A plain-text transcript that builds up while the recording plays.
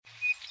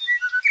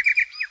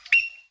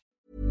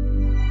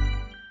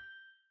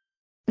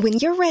When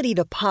you're ready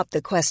to pop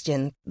the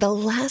question, the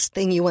last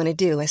thing you want to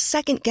do is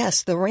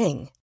second-guess the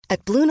ring.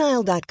 At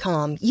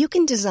BlueNile.com, you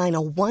can design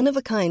a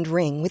one-of-a-kind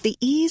ring with the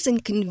ease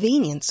and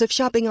convenience of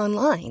shopping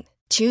online.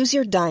 Choose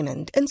your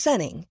diamond and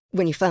setting.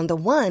 When you find the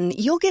one,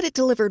 you'll get it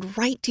delivered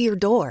right to your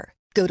door.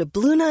 Go to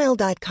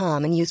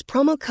BlueNile.com and use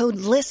promo code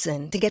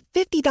LISTEN to get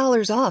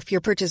 $50 off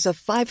your purchase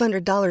of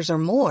 $500 or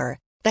more.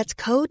 That's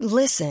code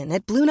LISTEN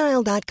at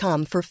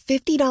BlueNile.com for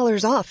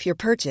 $50 off your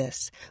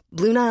purchase.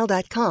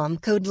 BlueNile.com,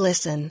 code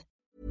LISTEN.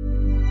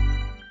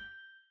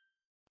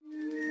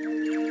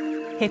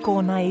 He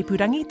kōna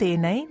ipurangi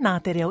tēnei nā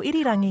te reo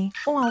irirangi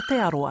o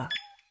Aotearoa.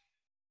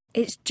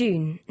 It's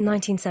June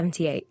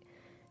 1978,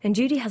 and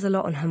Judy has a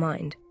lot on her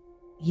mind.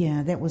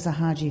 Yeah, that was a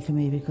hard year for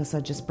me because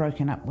I'd just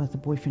broken up with a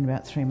boyfriend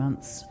about 3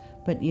 months.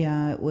 But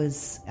yeah, it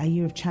was a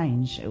year of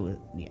change. It was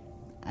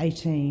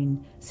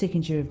 18,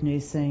 second year of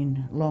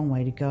nursing, long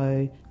way to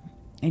go,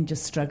 and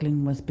just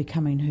struggling with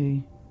becoming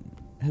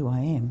who I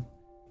am.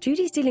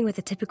 Judy's dealing with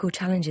the typical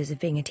challenges of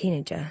being a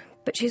teenager,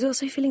 but she's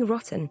also feeling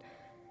rotten.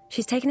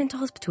 She's taken into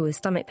hospital with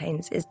stomach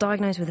pains, is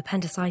diagnosed with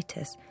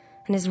appendicitis,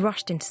 and is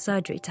rushed into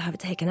surgery to have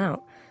it taken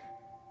out.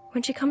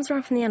 When she comes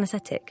around from the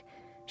anaesthetic,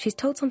 she's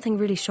told something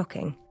really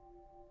shocking.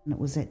 And it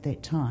was at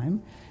that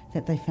time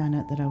that they found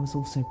out that I was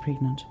also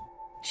pregnant.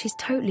 She's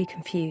totally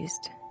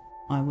confused.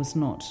 I was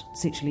not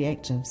sexually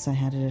active, so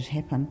how did it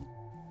happen?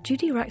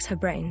 Judy racks her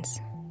brains.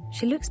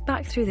 She looks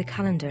back through the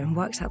calendar and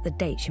works out the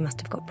date she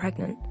must have got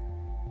pregnant.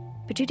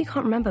 But Judy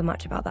can't remember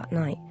much about that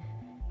night,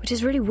 which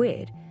is really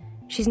weird.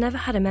 She's never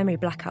had a memory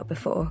blackout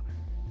before.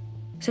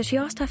 So she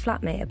asked her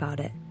flatmate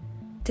about it.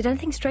 Did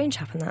anything strange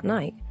happen that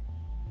night?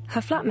 Her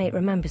flatmate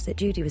remembers that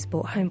Judy was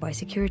brought home by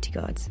security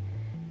guards.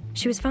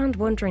 She was found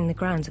wandering the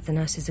grounds of the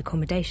nurse's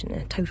accommodation in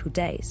a total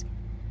daze.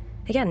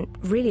 Again,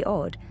 really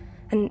odd,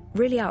 and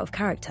really out of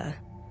character.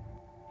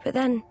 But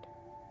then,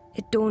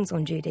 it dawns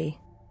on Judy.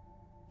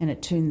 And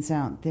it turns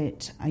out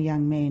that a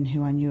young man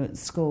who I knew at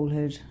school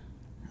had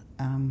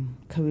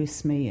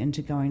coerced me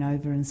into going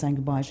over and saying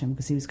goodbye to him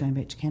because he was going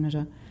back to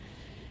Canada.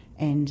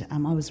 And I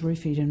was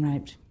roofied and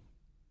raped.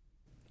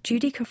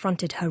 Judy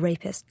confronted her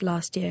rapist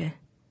last year.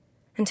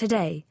 And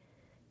today,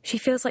 she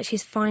feels like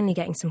she's finally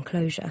getting some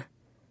closure.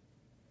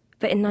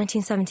 But in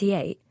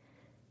 1978,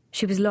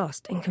 she was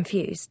lost and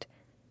confused.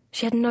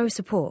 She had no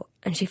support,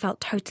 and she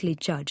felt totally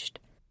judged.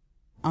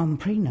 I'm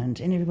pregnant,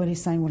 and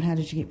everybody's saying, well, how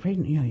did you get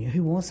pregnant? You know,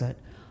 who was it?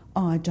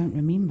 Oh, I don't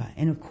remember.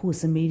 And of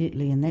course,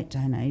 immediately in that day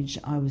and age,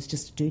 I was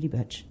just a dirty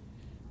bitch,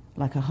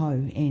 like a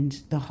hoe. And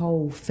the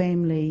whole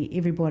family,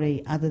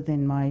 everybody other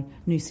than my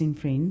nursing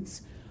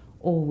friends,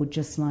 all were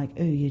just like,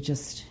 oh, you're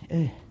just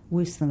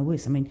worse than a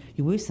worse. I mean,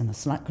 you're worse than a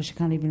slut because you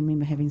can't even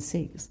remember having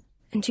sex.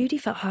 And Judy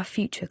felt her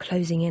future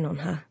closing in on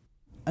her.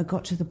 I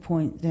got to the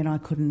point that I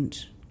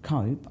couldn't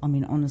cope. I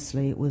mean,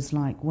 honestly, it was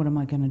like, what am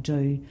I going to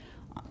do?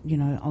 You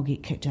know, I'll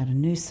get kicked out of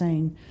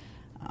nursing.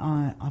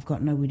 I've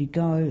got nowhere to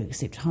go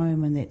except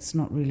home, and that's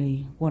not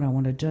really what I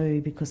want to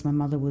do because my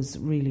mother was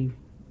really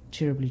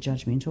terribly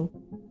judgmental.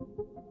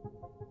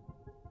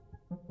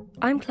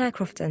 I'm Claire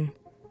Crofton,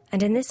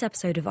 and in this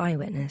episode of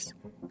Eyewitness,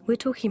 we're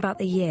talking about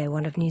the year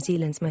one of New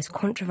Zealand's most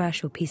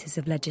controversial pieces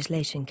of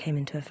legislation came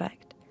into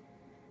effect.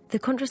 The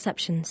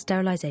Contraception,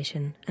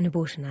 Sterilisation and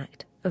Abortion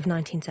Act of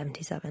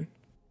 1977.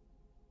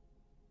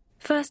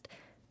 First,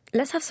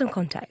 let's have some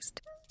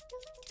context.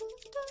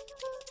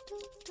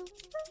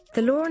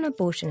 The law on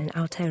abortion in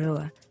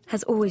Aotearoa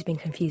has always been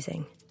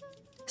confusing.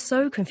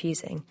 So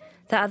confusing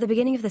that at the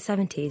beginning of the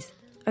 70s,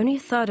 only a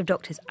third of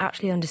doctors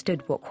actually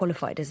understood what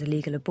qualified as a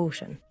legal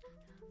abortion.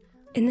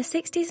 In the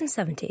 60s and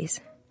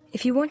 70s,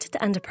 if you wanted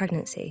to end a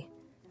pregnancy,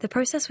 the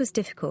process was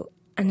difficult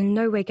and in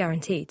no way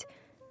guaranteed.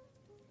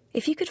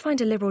 If you could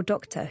find a Liberal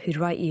doctor who'd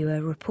write you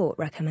a report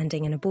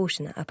recommending an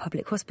abortion at a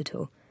public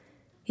hospital,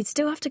 you'd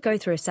still have to go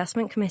through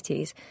assessment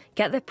committees,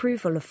 get the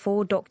approval of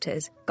 4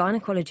 doctors,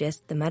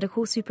 gynecologists, the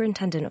medical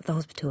superintendent of the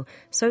hospital,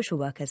 social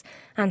workers,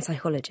 and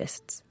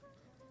psychologists.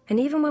 And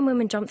even when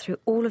women jumped through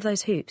all of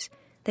those hoops,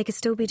 they could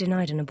still be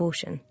denied an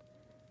abortion.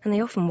 And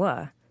they often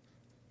were.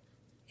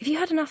 If you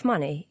had enough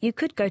money, you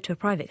could go to a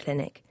private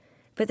clinic,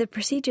 but the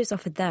procedures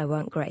offered there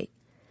weren't great.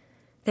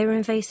 They were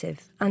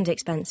invasive and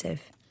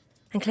expensive,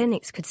 and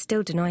clinics could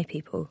still deny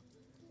people.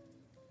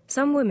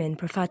 Some women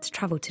preferred to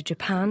travel to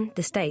Japan,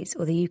 the States,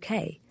 or the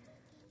UK.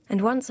 And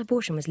once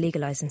abortion was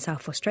legalised in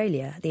South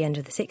Australia at the end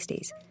of the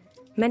 60s,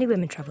 many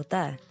women travelled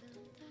there.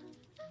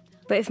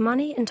 But if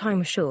money and time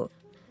were short,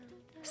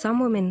 some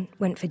women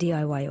went for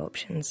DIY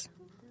options,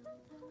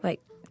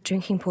 like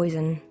drinking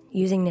poison,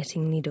 using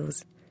knitting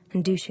needles,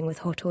 and douching with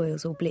hot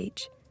oils or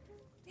bleach.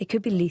 It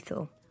could be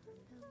lethal.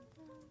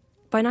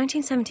 By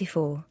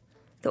 1974,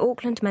 the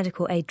Auckland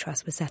Medical Aid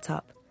Trust was set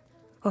up,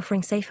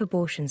 offering safe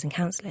abortions and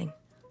counselling.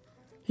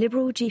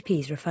 Liberal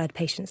GPs referred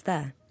patients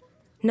there,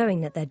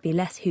 knowing that there'd be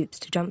less hoops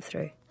to jump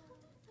through.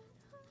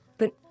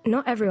 But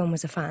not everyone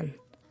was a fan.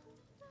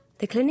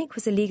 The clinic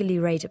was illegally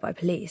raided by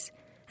police,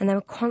 and there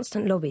were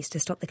constant lobbies to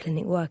stop the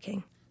clinic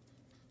working.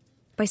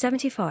 By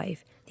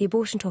 75, the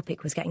abortion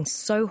topic was getting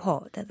so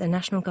hot that the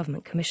national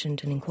government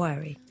commissioned an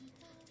inquiry.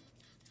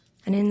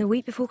 And in the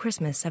week before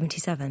Christmas,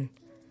 77,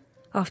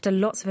 after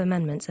lots of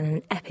amendments and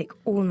an epic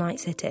all-night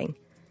sitting,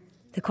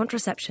 the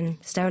Contraception,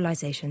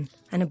 Sterilisation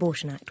and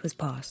Abortion Act was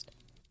passed.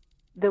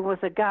 There was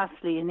a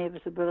ghastly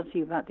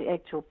inevitability about the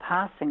actual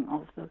passing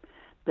of the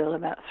bill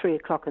about 3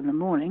 o'clock in the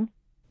morning.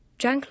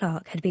 Jan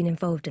Clark had been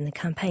involved in the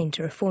campaign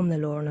to reform the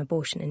law on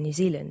abortion in New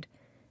Zealand,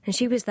 and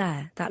she was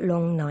there that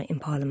long night in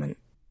Parliament.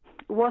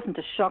 It wasn't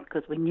a shock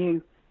because we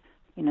knew,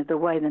 the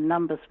way the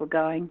numbers were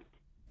going.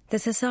 The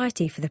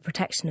Society for the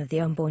Protection of the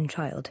Unborn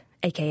Child,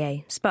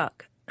 aka SPUC,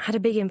 had a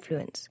big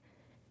influence.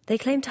 They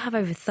claimed to have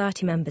over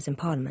 30 members in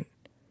Parliament.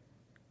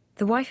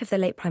 The wife of the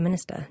late Prime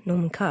Minister,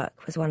 Norman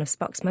Kirk, was one of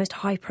SPUC's most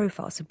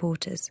high-profile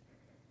supporters.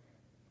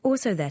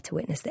 Also there to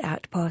witness the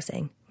Act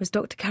passing was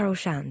Dr Carol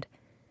Shand,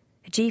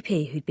 a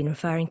GP who'd been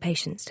referring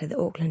patients to the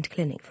Auckland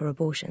Clinic for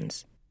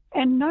abortions.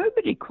 And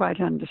nobody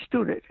quite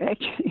understood it,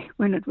 actually,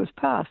 when it was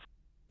passed.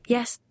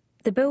 Yes,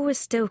 the bill was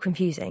still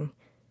confusing.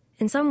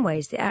 In some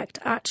ways, the Act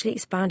actually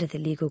expanded the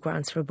legal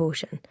grounds for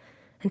abortion,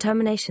 and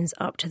terminations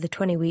up to the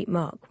 20-week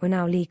mark were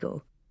now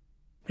legal.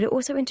 But it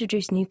also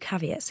introduced new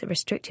caveats that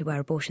restricted where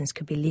abortions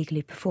could be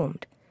legally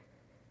performed.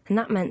 And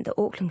that meant the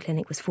Auckland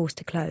Clinic was forced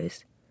to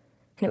close.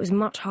 And it was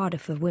much harder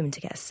for women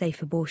to get a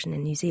safe abortion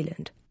in New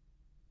Zealand.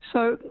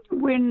 So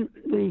when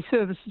the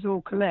services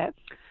all collapsed,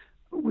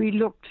 we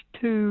looked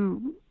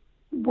to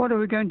what are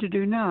we going to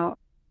do now?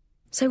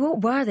 So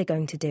what were they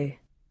going to do?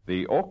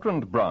 The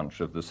Auckland branch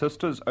of the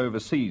Sisters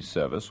Overseas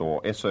Service,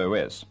 or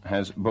SOS,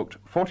 has booked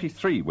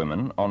 43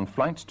 women on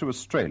flights to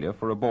Australia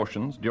for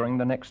abortions during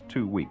the next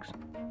 2 weeks.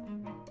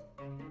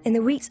 In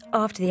the weeks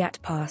after the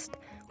Act passed,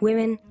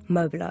 women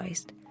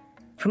mobilised.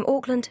 From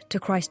Auckland to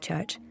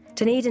Christchurch,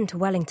 Dunedin to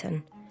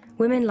Wellington,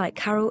 women like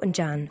Carol and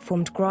Jan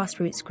formed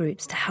grassroots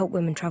groups to help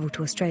women travel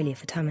to Australia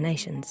for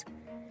terminations.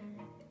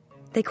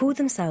 They called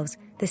themselves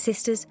the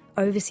Sisters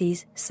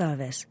Overseas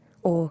Service,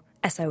 or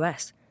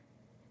SOS.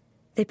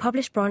 They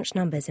published branch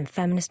numbers in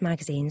feminist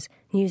magazines,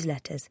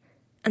 newsletters,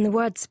 and the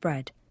word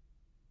spread.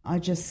 I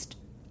just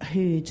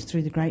heard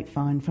through the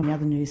grapevine from the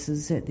other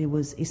nurses that there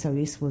was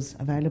SOS was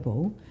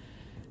available.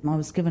 I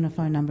was given a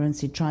phone number and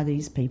said, try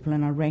these people,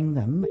 and I rang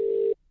them.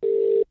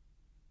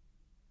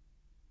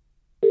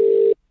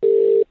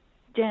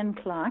 Jan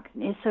Clark,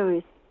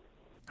 SOS.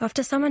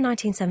 After summer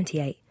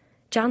 1978,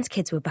 Jan's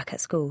kids were back at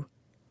school.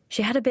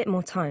 She had a bit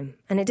more time,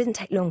 and it didn't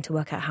take long to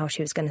work out how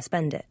she was going to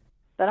spend it.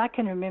 But I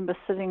can remember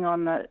sitting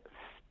on the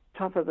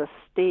top of the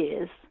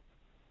stairs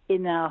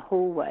in our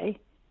hallway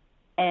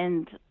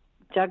and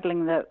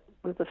juggling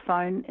with the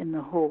phone in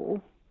the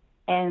hall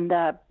and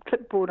a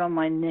clipboard on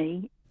my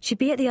knee. She'd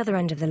be at the other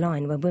end of the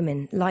line when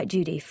women, like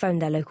Judy,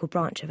 phoned their local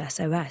branch of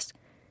SOS.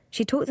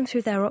 She talked them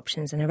through their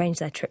options and arranged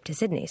their trip to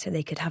Sydney so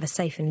they could have a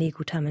safe and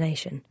legal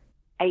termination.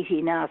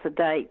 18 hours a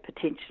day,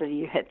 potentially,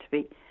 you had to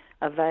be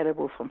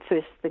available from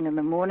first thing in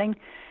the morning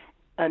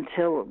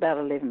until about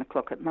 11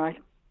 o'clock at night.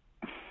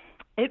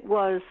 It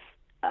was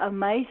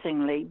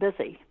amazingly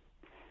busy.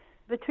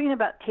 Between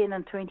about 10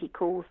 and 20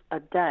 calls a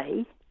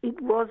day. It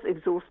was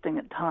exhausting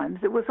at times.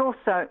 It was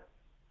also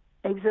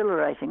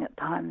exhilarating at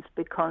times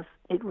because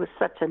it was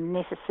such a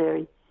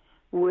necessary,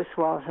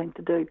 worthwhile thing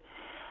to do.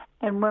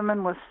 And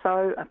women were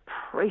so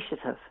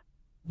appreciative.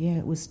 Yeah,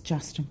 it was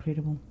just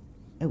incredible.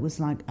 It was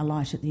like a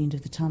light at the end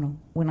of the tunnel.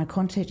 When I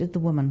contacted the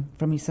women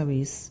from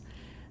SOS,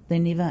 they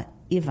never,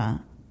 ever,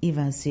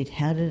 ever said,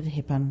 how did it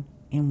happen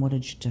and what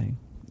did you do?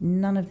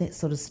 None of that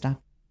sort of stuff.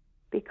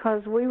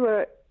 Because we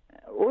were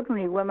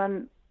ordinary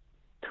women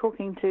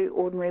talking to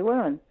ordinary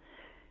women.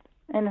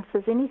 And if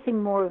there's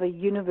anything more of a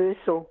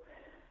universal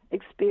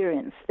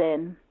experience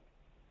than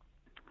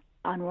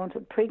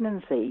unwanted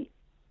pregnancy,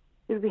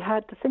 it would be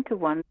hard to think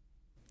of one.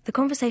 The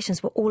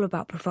conversations were all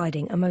about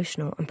providing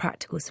emotional and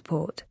practical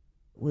support.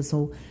 It was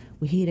all,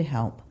 we're here to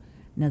help.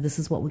 No, this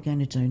is what we're going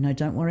to do. No,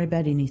 don't worry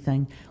about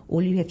anything.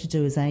 All you have to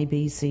do is A,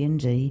 B, C and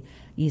D.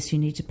 Yes, you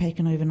need to pack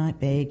an overnight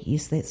bag.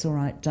 Yes, that's all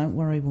right. Don't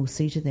worry, we'll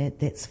see to that.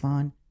 That's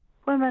fine.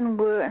 Women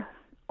were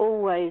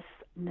always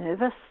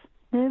nervous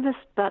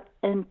but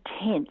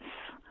intense,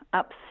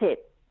 upset,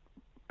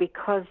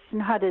 because you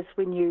know how it is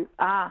when you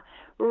are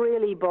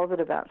really bothered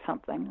about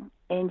something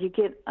and you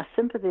get a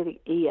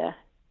sympathetic ear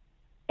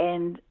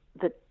and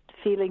the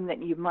feeling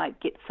that you might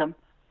get some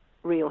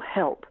real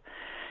help.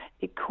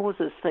 It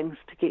causes things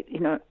to get,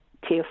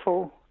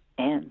 tearful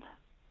and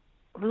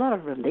a lot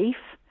of relief,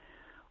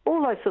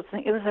 all those sorts of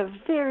things. It was a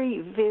very,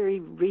 very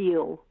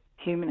real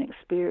human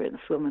experience,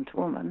 woman to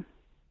woman.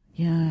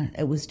 Yeah,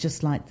 it was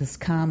just like this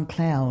calm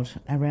cloud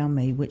around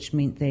me, which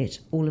meant that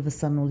all of a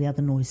sudden all the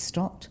other noise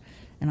stopped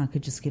and I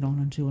could just get on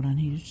and do what I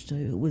needed to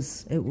do.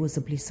 It was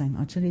a blessing,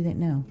 I tell you that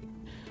now.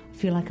 I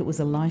feel like it was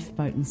a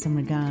lifeboat in some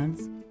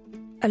regards.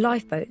 A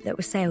lifeboat that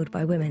was sailed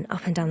by women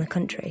up and down the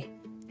country,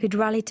 who'd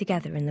rallied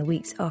together in the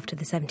weeks after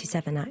the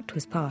 77 Act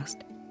was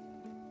passed.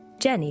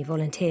 Jenny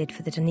volunteered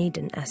for the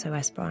Dunedin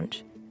SOS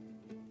branch.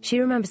 She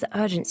remembers the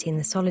urgency and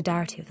the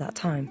solidarity of that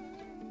time.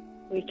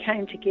 We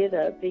came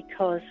together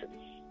because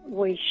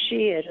we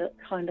shared a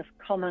kind of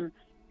common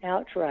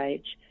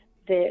outrage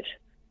that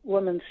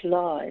women's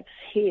lives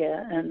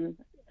here in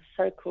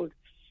so-called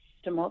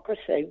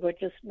democracy were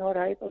just not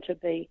able to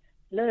be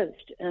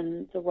lived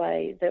in the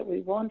way that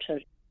we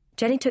wanted.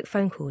 Jenny took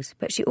phone calls,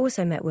 but she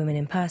also met women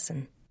in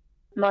person.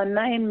 My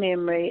main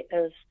memory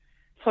is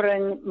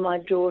putting my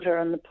daughter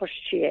in the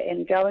pushchair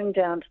and going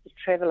down to the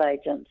travel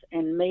agents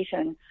and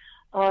meeting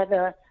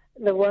either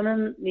the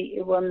women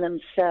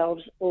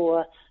themselves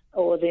or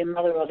their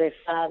mother or their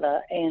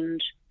father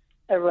and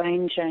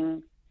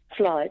arranging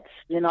flights.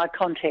 Then I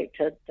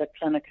contacted the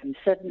clinic in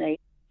Sydney.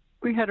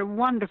 We had a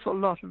wonderful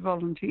lot of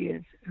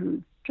volunteers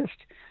who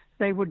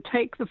they would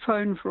take the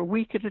phone for a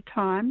week at a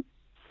time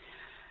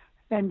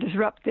and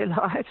disrupt their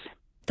lives.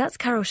 That's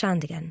Carol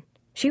Shand again.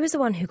 She was the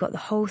one who got the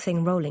whole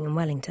thing rolling in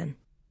Wellington.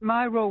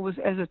 My role was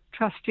as a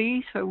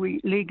trustee, so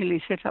we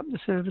legally set up the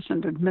service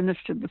and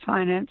administered the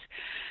finance.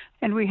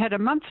 And we had a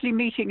monthly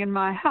meeting in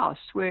my house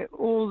where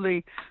all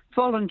the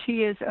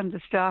volunteers and the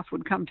staff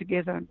would come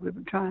together and we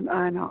would try and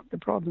iron out the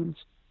problems.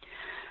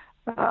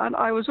 And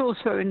I was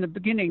also, in the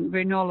beginning,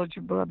 very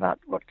knowledgeable about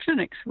what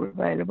clinics were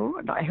available,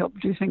 and I helped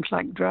do things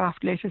like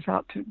draft letters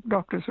out to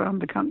doctors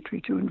around the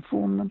country to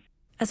inform them.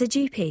 As a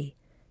GP,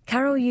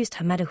 Carol used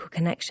her medical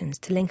connections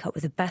to link up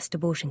with the best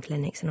abortion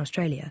clinics in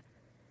Australia.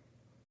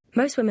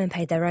 Most women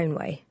paid their own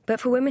way, but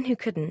for women who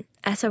couldn't,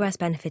 SOS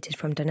benefited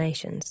from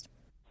donations.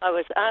 I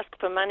was asked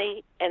for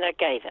money and I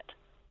gave it.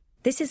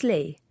 This is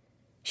Lee.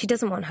 She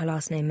doesn't want her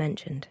last name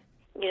mentioned.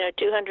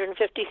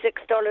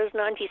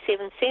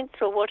 $256.97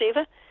 or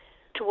whatever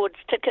towards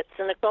tickets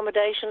and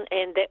accommodation,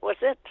 and that was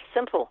it.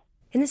 Simple.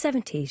 In the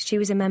 70s, she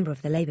was a member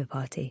of the Labour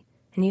Party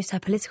and used her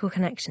political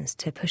connections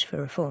to push for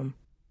reform.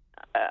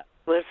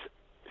 Was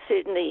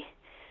certainly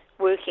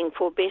working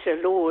for better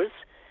laws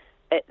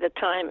at the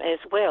time as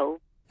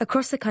well.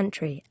 Across the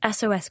country,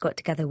 SOS got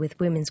together with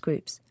women's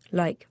groups,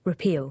 like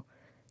Repeal,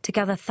 to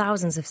gather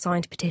thousands of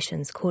signed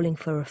petitions calling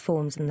for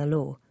reforms in the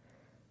law.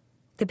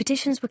 The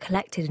petitions were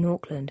collected in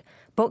Auckland,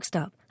 boxed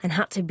up, and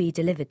had to be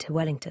delivered to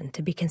Wellington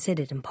to be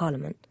considered in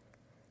Parliament.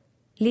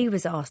 Lee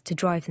was asked to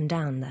drive them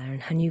down there in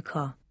her new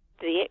car.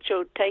 The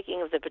actual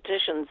taking of the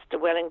petitions to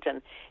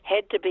Wellington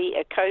had to be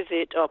a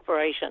covert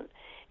operation,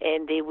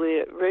 and there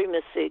were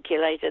rumours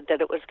circulated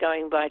that it was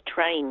going by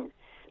train,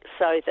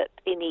 so that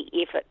any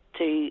effort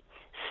to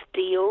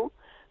steal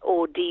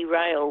or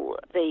derail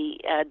the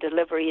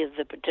delivery of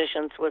the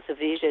petitions was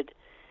averted.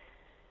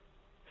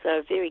 So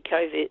a very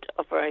covert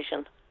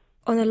operation.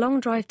 On the long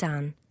drive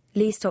down,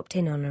 Lee stopped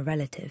in on a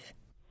relative.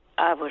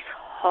 I was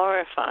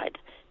horrified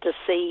to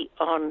see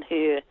on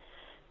her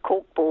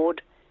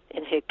corkboard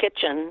in her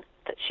kitchen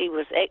that she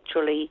was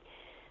actually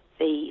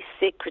the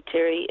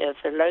secretary of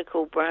the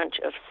local branch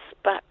of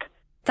SPUC.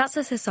 That's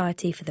the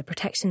Society for the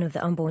Protection of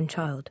the Unborn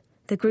Child,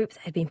 the group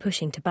that had been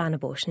pushing to ban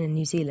abortion in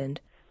New Zealand.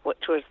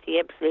 Which was the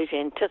absolute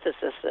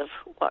antithesis of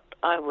what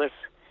I was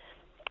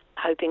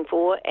hoping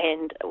for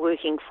and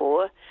working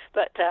for.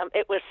 But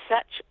it was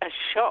such a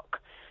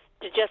shock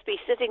to just be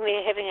sitting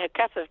there having a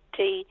cup of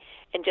tea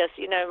and just,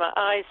 my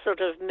eyes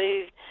sort of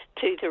moved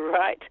to the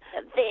right.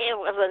 And there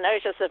was a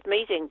notice of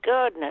meeting.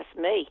 Goodness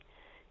me.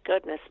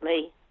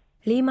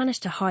 Lee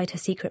managed to hide her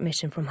secret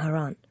mission from her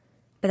aunt,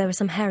 but there were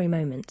some hairy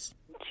moments.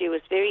 She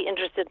was very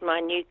interested in my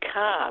new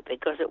car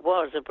because it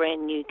was a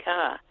brand new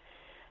car.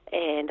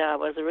 And I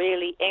was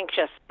really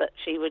anxious that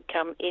she would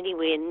come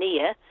anywhere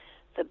near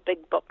the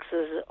big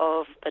boxes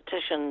of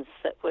petitions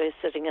that were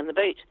sitting in the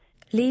boot.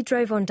 Lee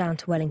drove on down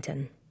to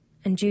Wellington,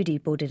 and Judy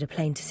boarded a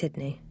plane to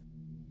Sydney.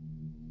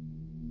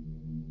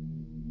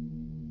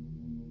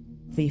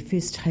 The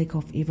first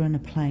takeoff ever in a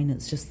plane,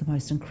 it's just the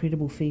most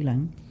incredible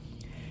feeling.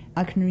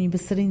 I can remember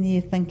sitting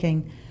there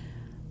thinking,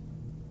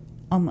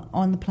 I'm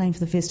on the plane for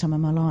the first time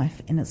in my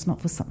life, and it's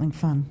not for something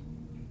fun.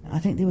 I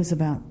think there was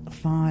about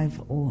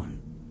 5 or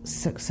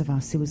 6 of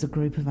us. There was a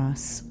group of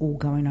us all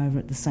going over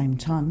at the same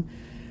time.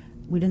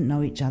 We didn't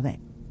know each other.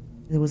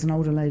 There was an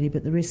older lady,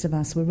 but the rest of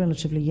us were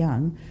relatively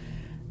young.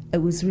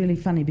 It was really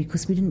funny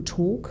because we didn't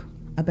talk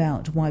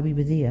about why we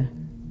were there.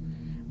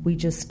 We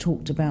just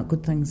talked about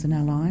good things in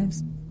our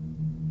lives.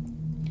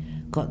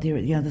 Got there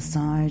at the other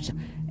side,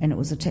 and it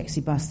was a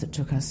taxi bus that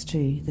took us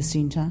to the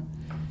centre.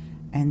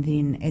 And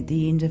then at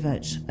the end of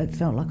it, it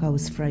felt like I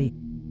was free.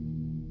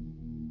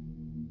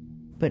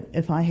 But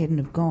if I hadn't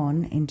have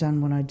gone and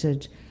done what I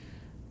did,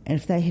 and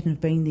if they hadn't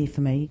have been there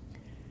for me,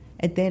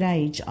 at that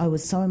age I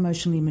was so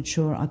emotionally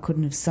mature I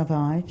couldn't have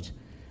survived.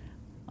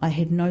 I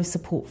had no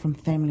support from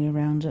family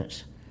around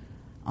it.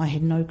 I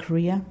had no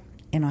career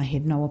and I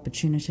had no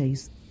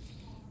opportunities.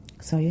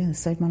 So yeah, it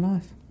saved my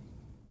life.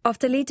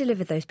 After Lee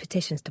delivered those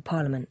petitions to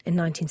Parliament in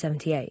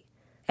 1978,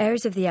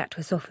 areas of the Act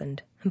were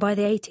softened, and by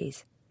the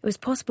 80s, it was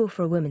possible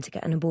for a woman to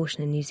get an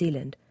abortion in New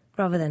Zealand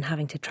rather than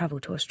having to travel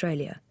to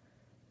Australia.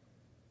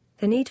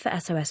 The need for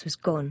SOS was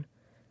gone,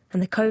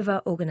 and the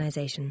covert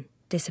organisation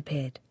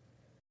disappeared.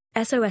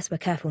 SOS were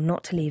careful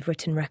not to leave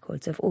written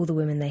records of all the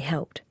women they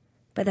helped,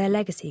 but their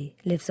legacy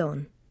lives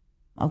on.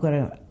 I've got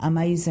an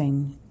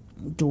amazing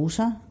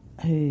daughter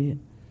who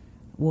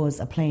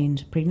was a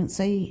planned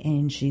pregnancy,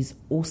 and she's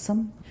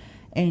awesome.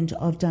 And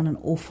I've done an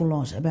awful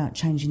lot about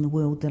changing the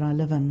world that I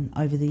live in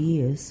over the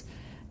years.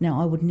 Now,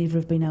 I would never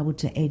have been able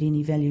to add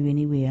any value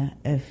anywhere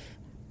if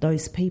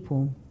those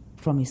people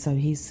from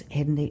SOS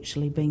hadn't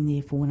actually been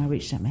there for when I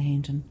reached out my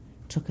hand and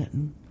took it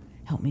and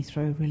helped me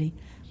through a really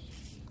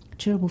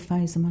terrible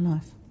phase of my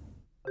life.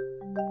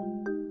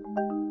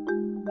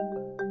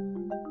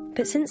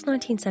 But since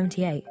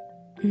 1978,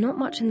 not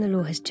much in the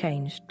law has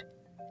changed.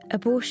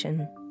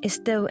 Abortion is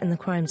still in the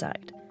Crimes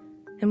Act,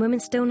 and women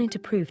still need to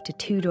prove to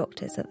 2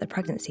 doctors that the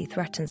pregnancy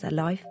threatens their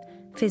life,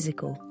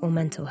 physical or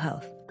mental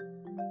health.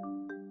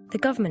 The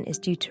government is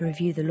due to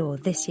review the law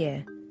this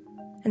year,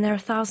 and there are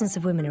thousands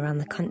of women around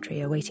the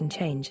country awaiting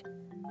change,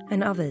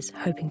 and others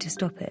hoping to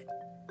stop it.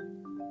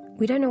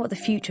 We don't know what the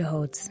future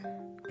holds,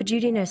 but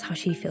Judy knows how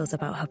she feels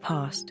about her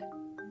past.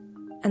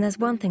 And there's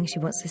one thing she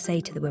wants to say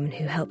to the women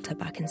who helped her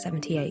back in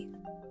 78.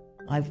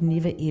 I've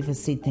never ever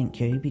said thank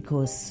you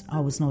because I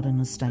was not in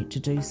a state to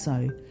do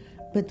so,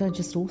 but they're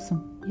just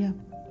awesome, yeah.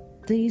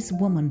 These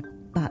women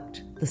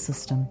bucked the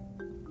system,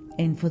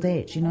 and for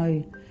that, you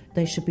know,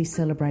 they should be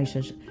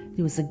celebrated.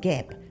 There was a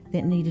gap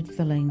that needed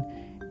filling,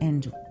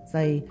 and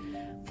they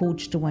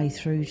forged a way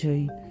through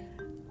to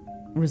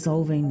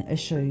resolving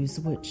issues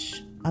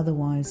which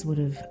otherwise would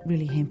have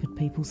really hampered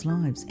people's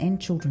lives and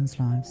children's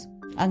lives.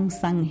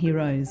 Unsung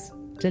heroes.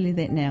 Tell you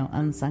that now,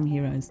 unsung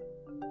heroes.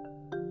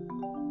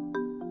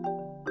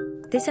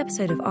 This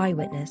episode of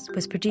Eyewitness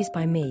was produced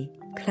by me,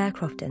 Claire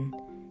Crofton.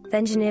 The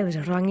engineer was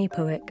Rangi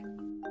Powick,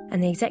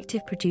 and the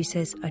executive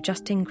producers are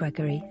Justin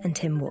Gregory and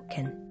Tim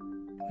Watkin.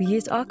 We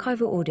used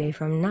archival audio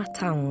from Ngā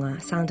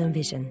Taonga Sound and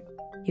Vision.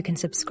 You can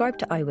subscribe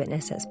to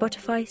Eyewitness at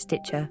Spotify,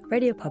 Stitcher,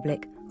 Radio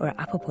Public, or at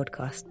Apple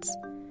Podcasts.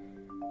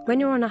 When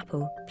you're on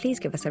Apple, please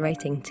give us a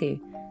rating too.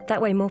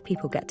 That way more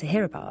people get to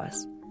hear about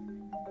us.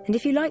 And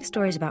if you like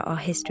stories about our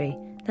history,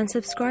 then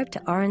subscribe to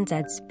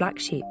RNZ's Black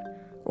Sheep,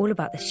 all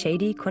about the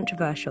shady,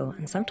 controversial,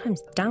 and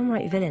sometimes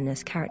downright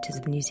villainous characters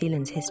of New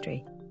Zealand's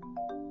history.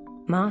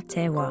 Mā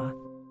te wā.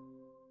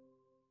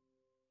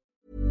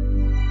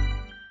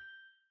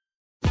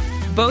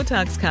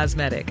 Botox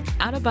Cosmetic,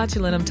 out of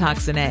botulinum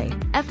toxin A,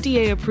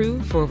 FDA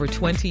approved for over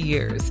 20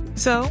 years.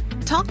 So,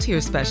 talk to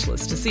your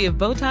specialist to see if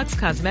Botox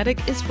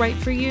Cosmetic is right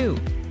for you.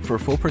 For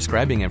full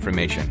prescribing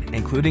information,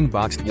 including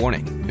boxed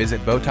warning, visit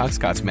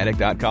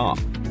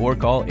BotoxCosmetic.com or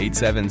call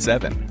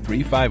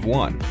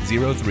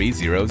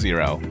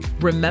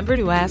 877-351-0300. Remember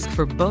to ask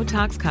for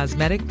Botox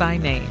Cosmetic by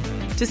name.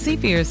 To see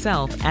for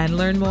yourself and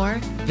learn more,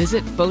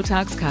 visit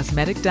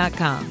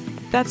BotoxCosmetic.com.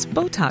 That's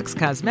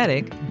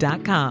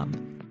BotoxCosmetic.com.